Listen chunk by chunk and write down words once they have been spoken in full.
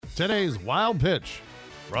Today's Wild Pitch,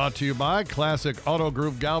 brought to you by Classic Auto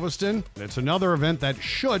Group Galveston. It's another event that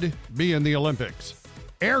should be in the Olympics.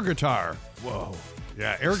 Air guitar. Whoa.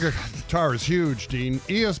 Yeah, air guitar is huge, Dean.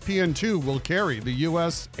 ESPN2 will carry the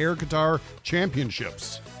U.S. Air Guitar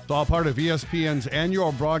Championships. It's all part of ESPN's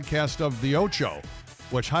annual broadcast of The Ocho,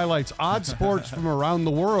 which highlights odd sports from around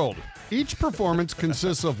the world. Each performance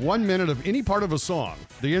consists of 1 minute of any part of a song.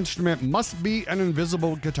 The instrument must be an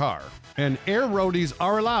invisible guitar. And air roadies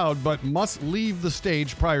are allowed, but must leave the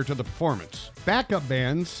stage prior to the performance. Backup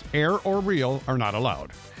bands, air or real, are not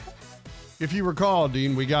allowed. If you recall,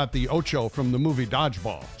 Dean, we got the Ocho from the movie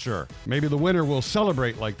Dodgeball. Sure. Maybe the winner will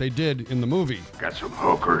celebrate like they did in the movie. Got some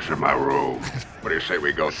hookers in my room. What do you say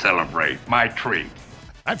we go celebrate? My treat.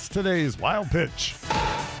 That's today's Wild Pitch.